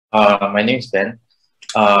My name is Ben.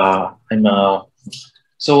 I'm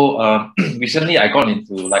recently I got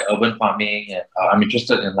into like urban farming, and I'm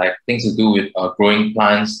interested in like things to do with growing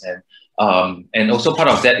plants, and also part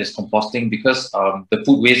of that is composting, because the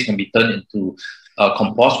food waste can be turned into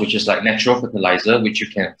compost, which is like natural fertilizer, which you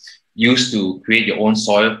can use to create your own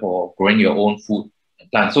soil for growing your own food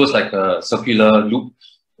plant. So it's like a circular loop,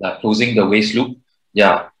 like closing the waste loop.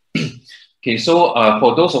 Yeah. Okay, so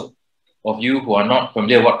for those of you who are not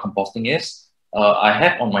familiar what composting is, I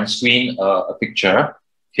have on my screen a picture.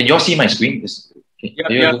 Can you all see my screen?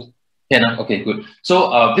 Okay, good.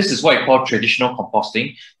 So this is what I call traditional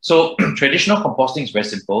composting. So traditional composting is very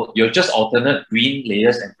simple. You're just alternate green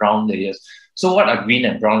layers and brown layers. So what are green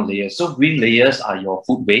and brown layers? So green layers are your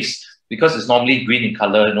food waste, because it's normally green in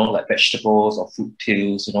color, like vegetables or fruit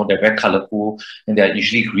peels, they're very colorful, and they're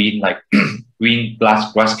usually green, like green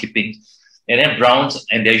grass clippings. And then browns,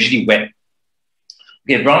 and they're usually wet.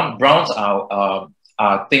 Okay, browns are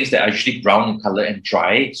things that are usually brown in color and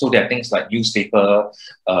dry. So there are things like newspaper,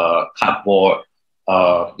 cardboard.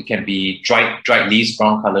 It can be dried leaves,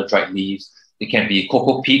 brown color dried leaves. It can be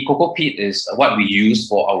cocoa peat. Cocoa peat is what we use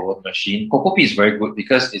for our machine. Cocoa peat is very good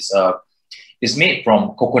because it's made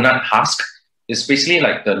from coconut husk. It's basically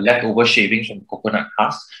like the leftover shavings from coconut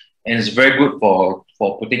husk, and it's very good for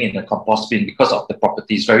putting in the compost bin because of the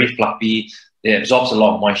properties. Very fluffy. It absorbs a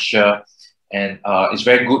lot of moisture, and it's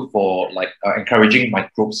very good for like encouraging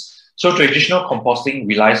microbes. So traditional composting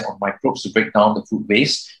relies on microbes to break down the food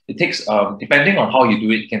waste. It takes, depending on how you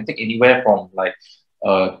do it, it can take anywhere from like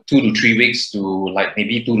 2 to 3 weeks to like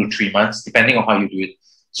maybe 2 to 3 months, depending on how you do it.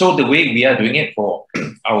 So the way we are doing it for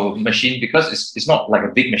our machine, because it's not like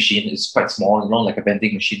a big machine, it's quite small, like a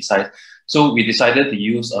vending machine size. So we decided to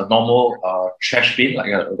use a normal trash bin,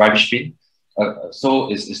 like a rubbish bin. So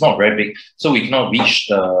it's not very big, so we cannot reach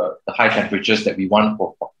the high temperatures that we want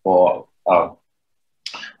for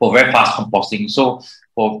very fast composting. So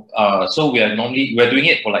we're doing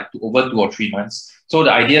it for like over 2 or 3 months. So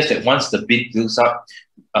the idea is that once the bin fills up,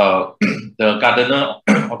 the gardener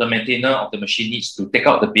or the maintainer of the machine needs to take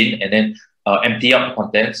out the bin and then empty out the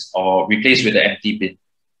contents or replace with the empty bin.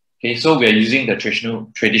 Okay, so we're using the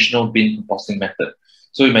traditional bin composting method.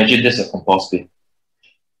 So imagine this is a compost bin.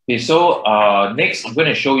 Okay, so next I'm going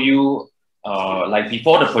to show you, like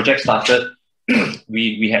before the project started,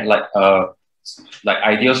 we had like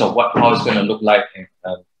ideas of how it's going to look like and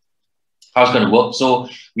how it's going to work. So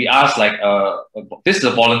we asked this is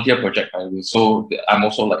a volunteer project, by the way. So I'm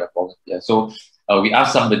also like a volunteer. So we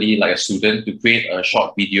asked somebody, like a student, to create a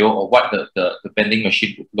short video of what the vending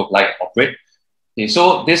machine would look like and operate. Okay,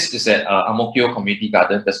 so this is at Amokyo Community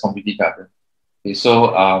Garden. That's Community Garden. Okay,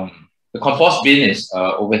 so the compost bin is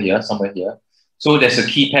over here, somewhere here. So there's a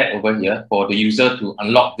keypad over here for the user to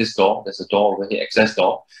unlock this door. There's a door over here, access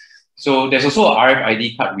door. So there's also a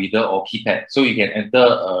RFID card reader or keypad. So you can enter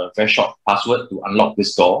a very short password to unlock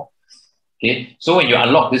this door. Okay, so when you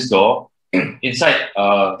unlock this door, inside,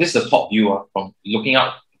 this is the top view from looking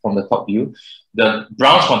out from the top view. The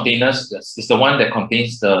brown containers is the one that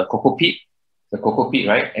contains the cocoa peat,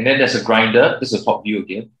 right? And then there's a grinder. This is the top view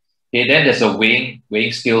again. Okay, then there's a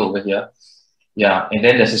weighing scale over here. Yeah, and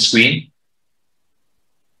then there's a screen.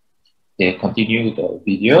 Okay, continue the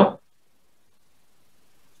video.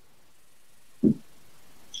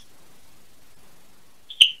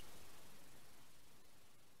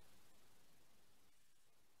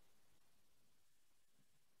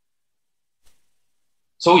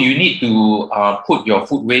 So you need to put your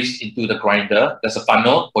food waste into the grinder. There's a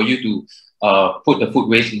funnel for you to put the food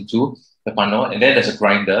waste into the funnel, and then there's a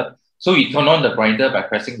grinder. So you turn on the grinder by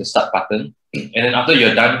pressing the start button, and then after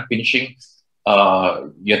you're done finishing,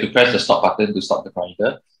 you have to press the stop button to stop the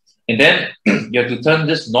grinder. And then you have to turn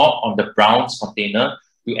this knob on the browns container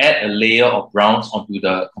to add a layer of browns onto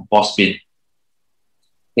the compost bin.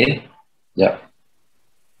 Okay, yeah.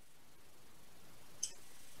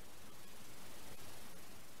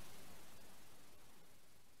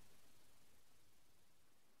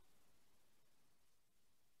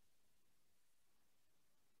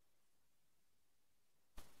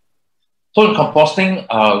 So in composting,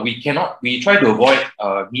 we try to avoid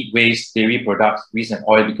meat waste, dairy products, grease and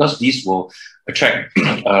oil, because these will attract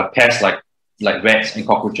pests like rats and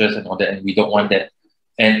cockroaches and all that, and we don't want that.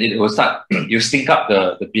 And it will you stink up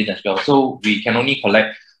the bin as well. So we can only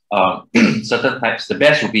collect certain types. The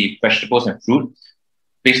best will be vegetables and fruit,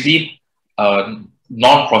 basically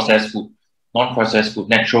non-processed food,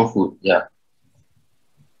 natural food, yeah.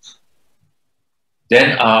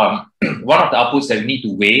 Then one of the outputs that we need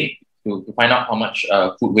to weigh to find out how much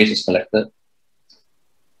food waste is collected.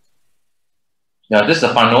 Yeah, this is the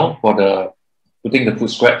funnel for putting the food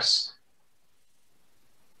scraps.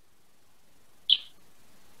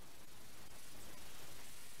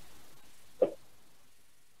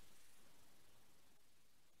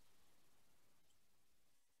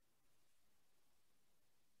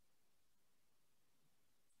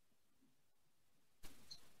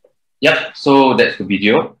 Yep, so that's the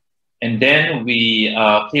video. And then we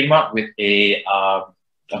came up with a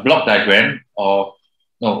block diagram or,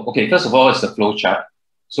 no, okay, first of all, it's a flow chart.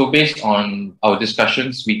 So based on our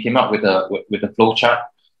discussions, we came up with a flow chart.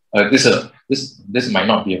 This might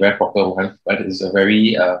not be a very proper one, but it's a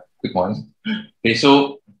very quick one. Okay,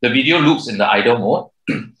 so the video loops in the idle mode.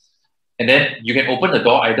 And then you can open the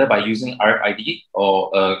door either by using RFID or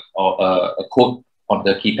a code on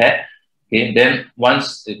the keypad. Okay, then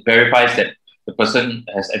once it verifies that the person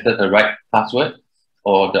has entered the right password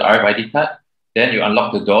or the RFID card, then you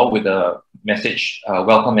unlock the door with a message,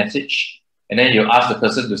 welcome message. And then you ask the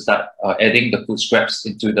person to start adding the food scraps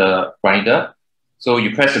into the grinder. So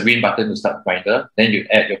you press the green button to start the grinder, then you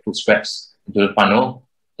add your food scraps into the funnel,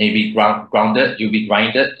 and you'll be grounded, you'll be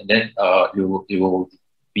grinded, and then you will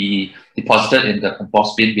be deposited in the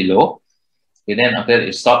compost bin below. And then after that,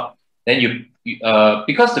 you stop. Then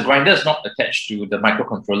because the grinder is not attached to the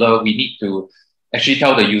microcontroller, we need to actually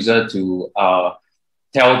tell the user to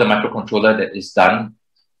tell the microcontroller that it's done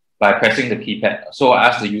by pressing the keypad. So I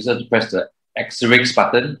ask the user to press the asterisk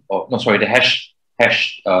button, or no, sorry, the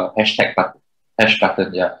hashtag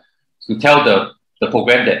button, yeah, to tell the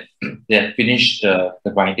program that they have finished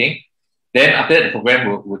the grinding. Then after that, the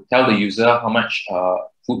program would tell the user how much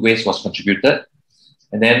food waste was contributed.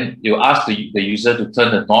 And then you ask the user to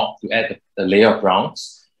turn the knob to add the layer of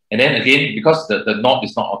rounds. And then again, because the knob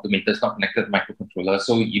is not automated, it's not connected to the microcontroller,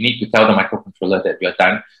 so you need to tell the microcontroller that you're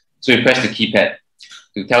done. So you press the keypad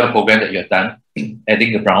to tell the program that you're done,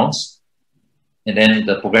 adding the browns. And then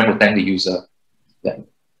the program will thank the user. Yeah.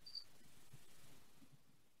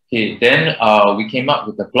 Okay, then we came up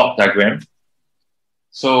with the block diagram.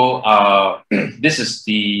 So this is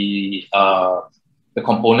the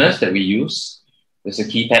components that we use. There's a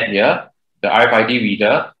keypad here, the RFID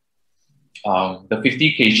reader, the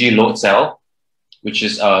 50 kg load cell, which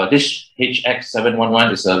is this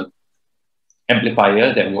HX711 is a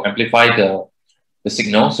amplifier that will amplify the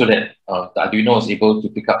signal so that the Arduino is able to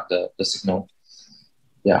pick up the signal,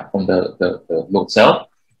 yeah, from the load cell.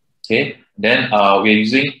 Okay, then we're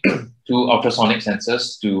using two ultrasonic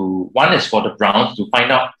sensors. One is for the browns to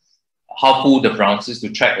find out how full the browns is, to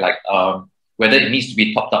track like whether it needs to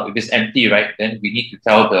be topped up. If it's empty, right, then we need to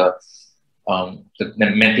tell the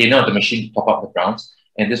maintainer of the machine to top up the browns.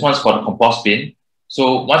 And this one's for the compost bin.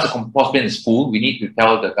 So once the compost bin is full, we need to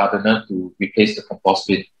tell the gardener to replace the compost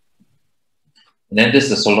bin. And then this is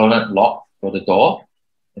the solenoid lock for the door.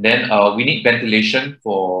 And then we need ventilation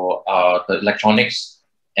for the electronics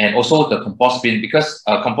and also the compost bin, because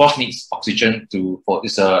compost needs oxygen for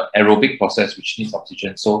it's an aerobic process which needs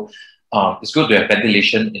oxygen. So it's good to have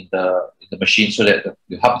ventilation in the machine so that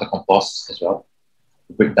you help the compost as well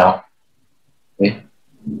to break down. Okay.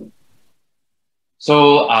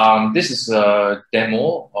 So this is a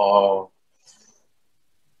demo of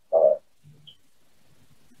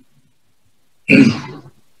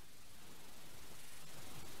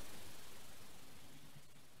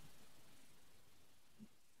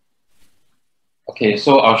okay,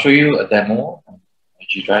 so I'll show you a demo on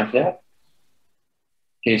G Drive here.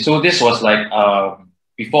 Okay, so this was like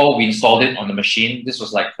before we installed it on the machine, this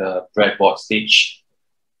was like the breadboard stage.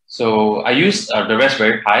 So I used the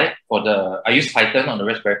Raspberry Pi I used Python on the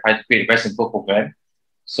Raspberry Pi to create a very simple program.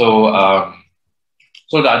 So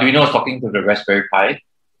so the Arduino is talking to the Raspberry Pi.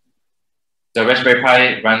 The Raspberry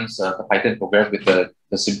Pi runs the Python program with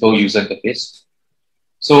the simple user interface.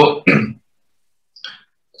 So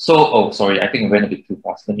oh, sorry, I think I went a bit too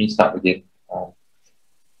fast. Let me start again.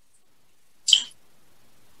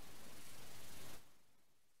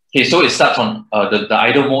 Okay, so it starts on the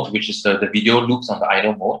idle mode, which is the video loops on the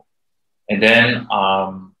idle mode. And then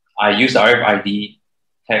I use the RFID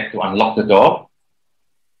tag to unlock the door.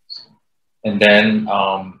 And then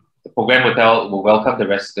the program will welcome the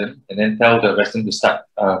resident and then tell the resident to start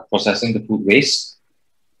processing the food waste.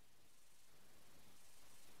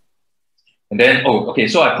 And then, oh, okay,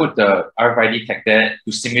 so I put the RFID tag there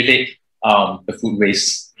to simulate the food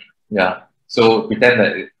waste. Yeah, so pretend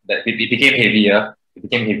that it became heavier. It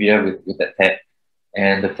became heavier with that tag.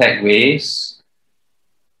 And the tag weighs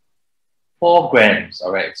 4 grams.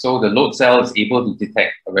 All right, so the load cell is able to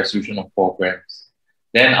detect a resolution of 4 grams.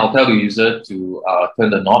 Then I'll tell the user to turn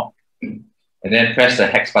the knob and then press the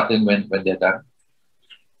hex button when they're done.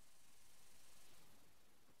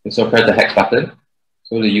 Okay, so press the hex button.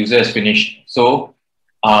 So the user is finished. So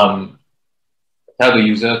tell the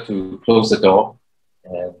user to close the door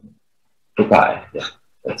and goodbye. Yeah,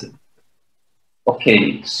 that's it.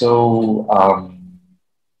 Okay, so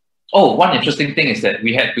oh, one interesting thing is that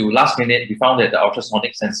we had to last minute, we found that the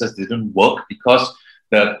ultrasonic sensors didn't work because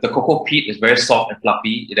the cocoa peat is very soft and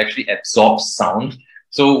fluffy. It actually absorbs sound.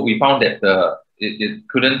 So we found that it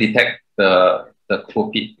couldn't detect the cocoa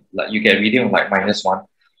peat. Like you get reading of like -1.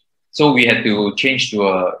 So we had to change to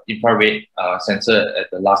a infrared sensor at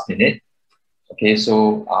the last minute. Okay,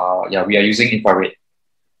 so yeah, we are using infrared.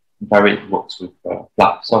 Infrared works with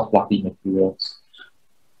soft fluffy materials.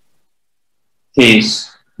 Okay,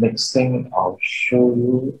 next thing I'll show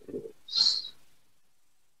you is,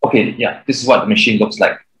 okay, yeah, this is what the machine looks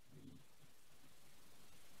like.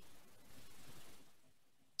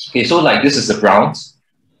 Okay, so like this is the Browns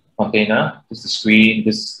container, this is the screen,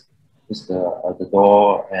 this is the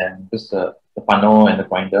door, and this is the funnel and the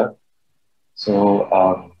grinder. So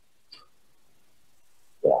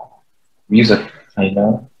yeah, we use a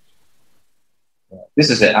container. This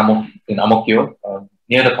is in Amokyo,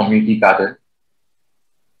 near the community garden.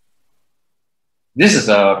 This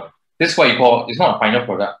is what you call, it's not a final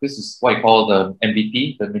product. This is what you call the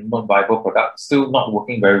MVP, the minimum viable product. Still not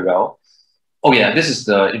working very well. Oh yeah, this is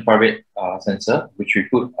the infrared sensor, which we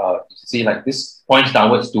put, you see like this points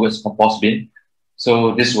downwards towards compost bin.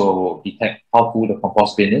 So this will detect how full the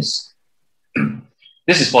compost bin is.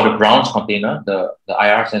 This is for the Browns container, the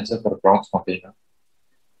IR sensor for the Browns container.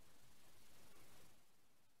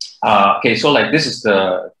 Okay, so like this is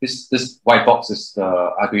this white box is the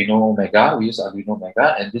Arduino Mega. We use Arduino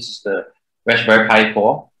Mega, and this is the Raspberry Pi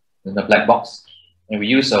 4 in the black box. And we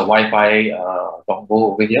use a Wi-Fi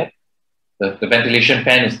dongle over here. The ventilation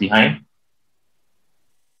fan is behind.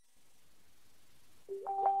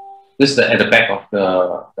 This is at the back of the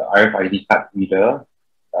RFID card reader.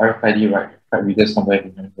 The RFID card reader is somewhere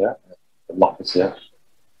behind here. The lock is here.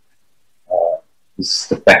 This is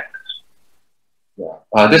the back.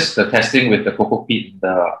 Yeah. This is the testing with the cocoa peat,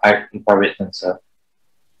 the infrared sensor.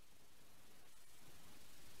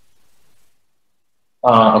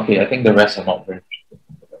 Okay, I think the rest are not very interesting.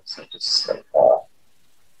 So just like,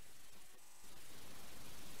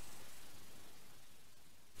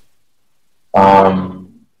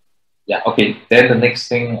 yeah, okay. Then the next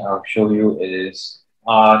thing I'll show you is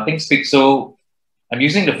ThinkSpeak. So I'm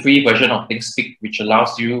using the free version of ThinkSpeak, which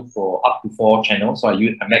allows you for up to 4 channels. So I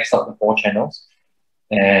maxed out the 4 channels.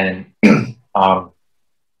 And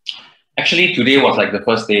actually today was like the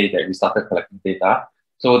first day that we started collecting data.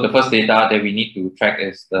 So the first data that we need to track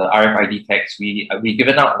is the RFID tags. We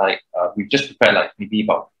given out like we've just prepared like maybe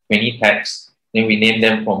about 20 tags. Then we name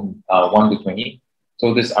them from 1 to 20.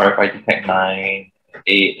 So this RFID tag 9,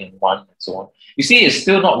 8, and 1, and so on. You see, it's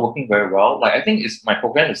still not working very well. Like I think my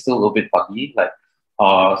program is still a little bit buggy. Like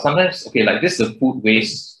sometimes, okay, like this is the food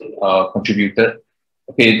waste contributed.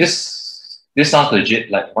 Okay, this sounds legit,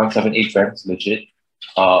 like 0.78 grams legit.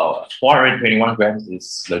 421 grams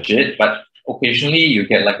is legit, but occasionally you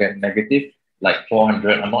get like a negative, like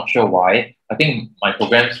 400. I'm not sure why. I think my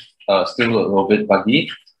program's still a little bit buggy.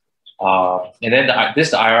 And then this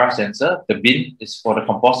is the IR sensor. The bin is for the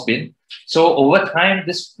compost bin. So over time,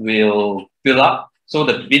 this will fill up. So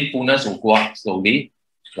the bin fullness will go up slowly,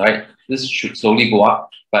 right? This should slowly go up,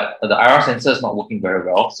 but the IR sensor is not working very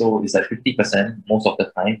well. So it's like 50% most of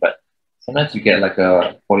the time, but sometimes you get like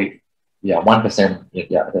a 1%.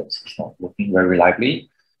 Yeah, that's not working very reliably.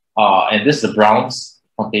 And this is the Browns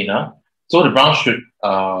container. So the Browns should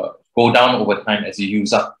go down over time as you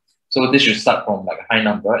use up. So this should start from like a high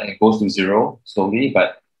number and it goes to 0 slowly,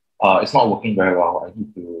 but it's not working very well. I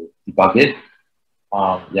need to debug it.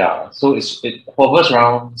 Yeah, so it hovers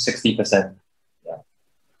around 60%. Yeah.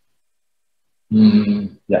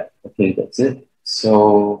 Yeah, okay, that's it.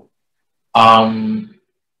 So I'm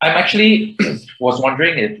actually was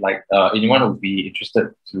wondering if like anyone would be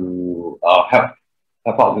interested to help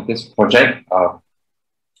out with this project.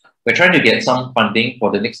 We're trying to get some funding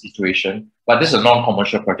for the next iteration, but this is a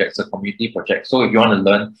non-commercial project, it's a community project. So if you want to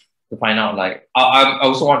learn to find out, like, I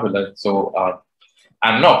also want to learn. So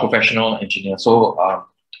I'm not a professional engineer. So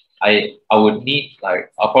I would need,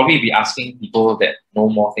 like, I'll probably be asking people that know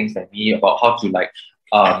more things than me about how to like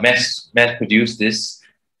mass produce this,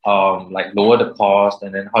 like lower the cost,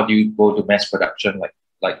 and then how do you go to mass production?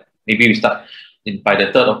 Like maybe we start by the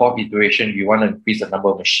 3rd or 4th iteration, you want to increase the number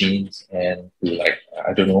of machines and to like,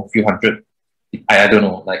 I don't know, a few hundred. I don't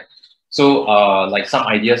know. Like, so like some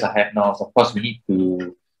ideas I have now is, of course, we need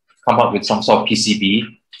to come up with some sort of PCB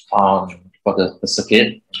for the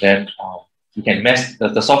circuit. And then you can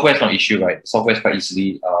the software is not an issue, right? The software is quite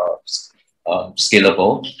easily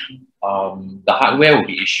scalable. The hardware will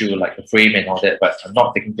be issue like the frame and all that, but I'm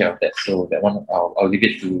not taking care of that. So that one I'll leave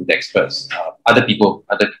it to the experts. Other people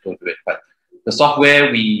do it. But the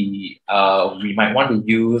software we might want to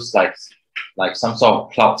use like some sort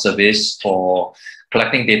of cloud service for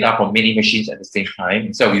collecting data from many machines at the same time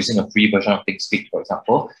instead of using a free version of ThinkSpeak, for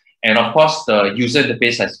example. And of course, the user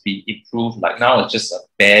interface has been improved. Like now, it's just a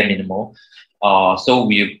bare minimal. So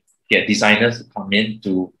we get designers to come in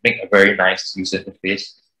to make a very nice user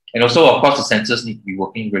interface. And also, of course, the sensors need to be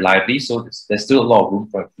working reliably. So there's still a lot of room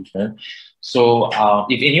for improvement. So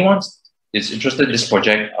if anyone is interested in this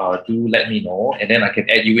project, do let me know. And then I can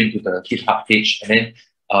add you into the GitHub page. And then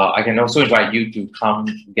I can also invite you to come.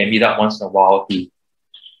 We can meet up once in a while to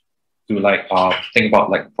like think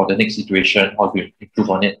about like for the next iteration, how to improve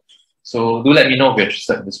on it. So do let me know if you're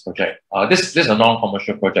interested in this project. This is a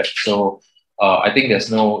non-commercial project. So I think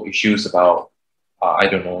there's no issues about I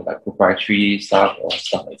don't know, like proprietary stuff or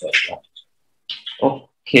stuff like that. Yeah.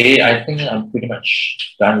 Okay, I think I'm pretty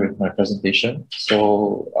much done with my presentation.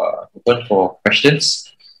 So open for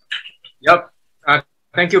questions. Yep.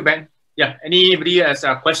 Thank you, Ben. Yeah. Anybody has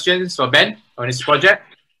questions for Ben on this project?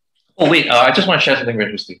 Oh wait, I just want to share something very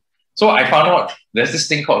interesting. So I found out there's this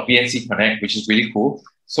thing called VNC Connect, which is really cool.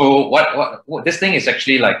 So what this thing is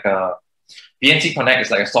actually like VNC Connect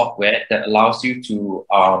is like a software that allows you to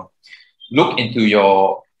look into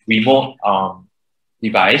your remote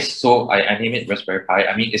device. So I name it Raspberry Pi.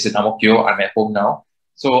 I mean, it's in Ang Mo Kio. I'm at home now.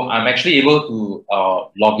 So I'm actually able to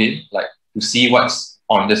log in, like to see what's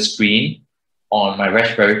on the screen on my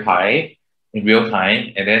Raspberry Pi in real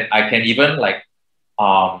time. And then I can even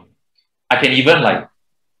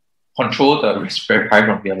control the Raspberry Pi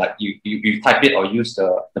from here. Like you type it or use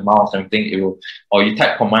the mouse and everything, it will, or you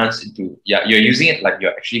type commands into, yeah, you're using it like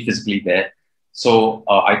you're actually physically there. So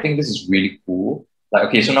I think this is really cool. Like,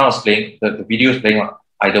 okay, so now it's playing, the video is playing on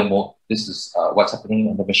idle mode. This is what's happening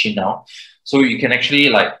on the machine now. So you can actually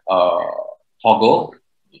like toggle,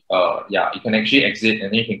 yeah, you can actually exit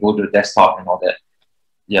and then you can go to the desktop and all that.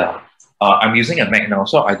 Yeah, I'm using a Mac now,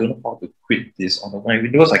 so I don't know how to quit this. On my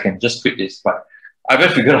Windows, I can just quit this, but I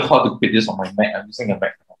haven't figured out how to quit this on my Mac. I'm using a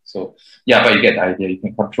Mac now. So yeah, but you get the idea. You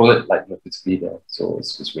can control it like you're physically there. So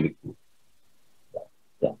it's really cool.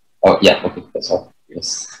 Yeah. Oh yeah, okay, that's all.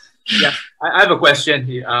 Yes. Yeah, I have a question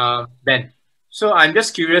here, Ben. So I'm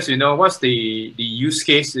just curious, what's the use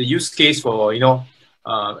case? The use case for,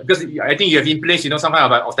 because I think you have in place, some kind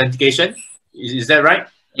of like authentication. Is that right?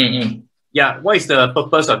 Mm-hmm. Yeah. What is the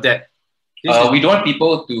purpose of that? We don't want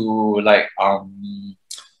people to like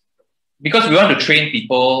because we want to train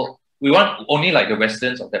people. We want only like the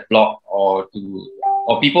residents of that block or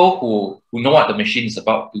people who know what the machine is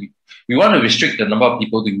about. We want to restrict the number of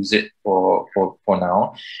people to use it for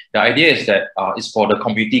now. The idea is that it's for the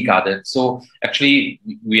community garden. So actually,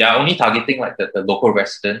 we are only targeting like the local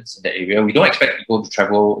residents in the area. We don't expect people to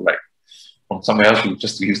travel like from somewhere else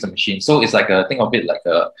just to use the machine. So it's like think of it like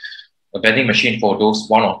a vending machine for those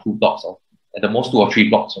 1 or 2 blocks, or at the most 2 or 3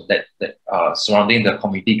 blocks of that surrounding the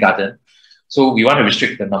community garden. So we want to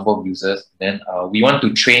restrict the number of users. Then we want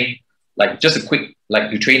to train, like just a quick,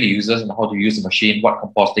 like to train the users on how to use the machine, what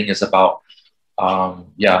composting is about.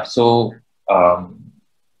 Yeah. So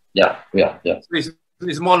yeah. So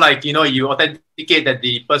it's more like, you authenticate that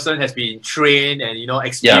the person has been trained and,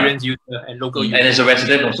 experienced user and local user. And as a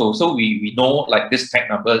resident also. So we know like this tag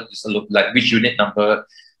number is like which unit number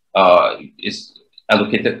is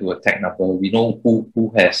allocated to a tag number. We know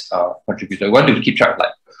who has contributed. We want to keep track of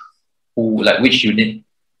like which unit.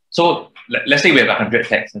 So let's say we have 100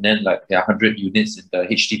 tags and then like there are 100 units in the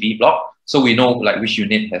HDB block. So we know like which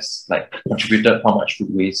unit has like contributed how much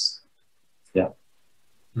food waste. Yeah.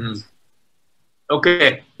 Mm.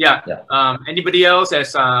 Okay. Yeah. Anybody else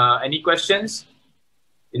has any questions?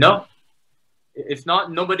 If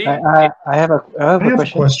not, nobody. I have a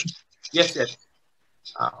question. Yes.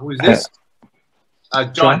 Who is this?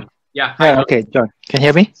 John. Yeah. Okay, John. Can you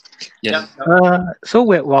hear me? Yes. So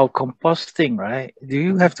while composting, right, do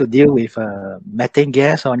you have to deal with methane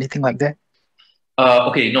gas or anything like that?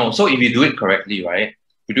 Okay, no. So if you do it correctly, right?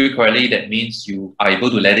 If you do it correctly, that means you are able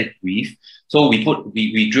to let it breathe. So we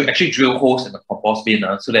actually drill holes in the compost bin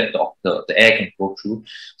so that the air can go through.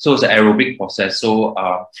 So it's an aerobic process. So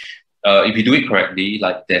if you do it correctly,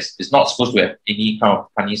 like it's not supposed to have any kind of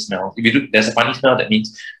funny smell. If there's a funny smell, that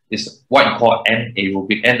means it's what you call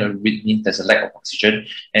anaerobic. Anaerobic means there's a lack of oxygen,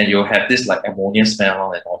 and you'll have this like ammonia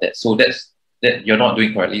smell and all that. So that you're not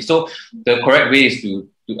doing correctly. So the correct way is to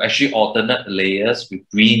actually alternate the layers with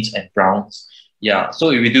greens and browns. Yeah. So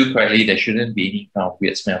if you do correctly, there shouldn't be any kind of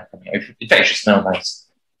weird smell coming out. In fact, it should smell nice.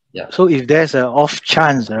 Yeah. So if there's an off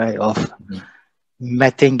chance, right, of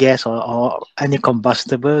methane gas or any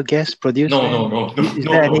combustible gas produced, No. is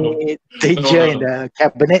there any danger in the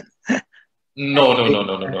cabinet? No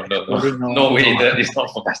Exploding? no way that is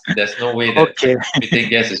not forecasted. There's no way that Okay. methane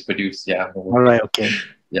gas is produced. Yeah. No way. All right. Okay.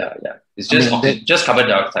 Yeah. It's just just carbon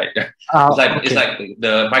dioxide. It's like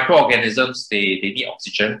the microorganisms they need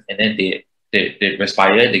oxygen and then they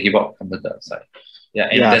respire, they give out carbon dioxide. Yeah,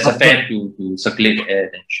 and there's a fan to circulate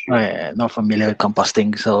air. Right, not familiar with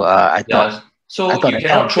composting, so I thought. So I thought you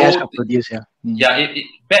cannot throw. Produce,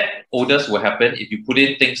 Bad odors will happen if you put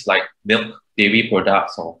in things like milk, dairy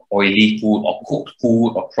products, or oily food, or cooked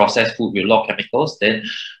food, or processed food with a lot of chemicals. Then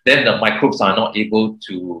the microbes are not able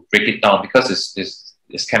to break it down because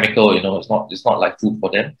it's chemical. You know, it's not like food for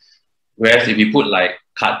them. Whereas if you put like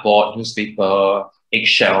cardboard, newspaper,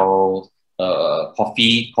 eggshell,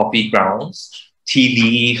 coffee grounds, tea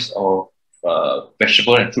leaves, or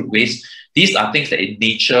vegetable and fruit waste, these are things that in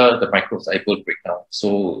nature the microbes are able to break down.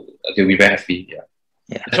 So they'll be very happy.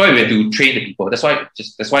 Yeah. That's why we have to train the people. That's why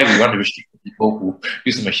we want to restrict the people who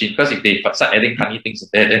use the machine. Because if they start adding funny things in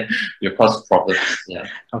there, then you'll cause problems. Yeah.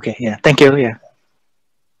 Okay. Yeah. Thank you. Yeah.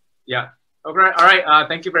 Yeah. All right.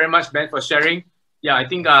 Thank you very much, Ben, for sharing. Yeah, I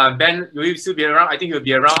think Ben, will still be around. I think he'll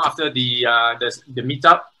be around after the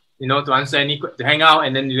meetup, you know, to hang out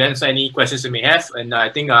and then to answer any questions you may have. And I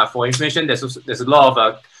think for information, there's a lot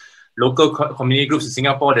of local community groups in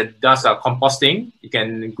Singapore that does composting. You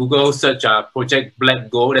can Google search Project Black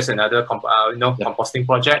Gold. That's another composting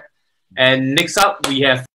project. And next up we have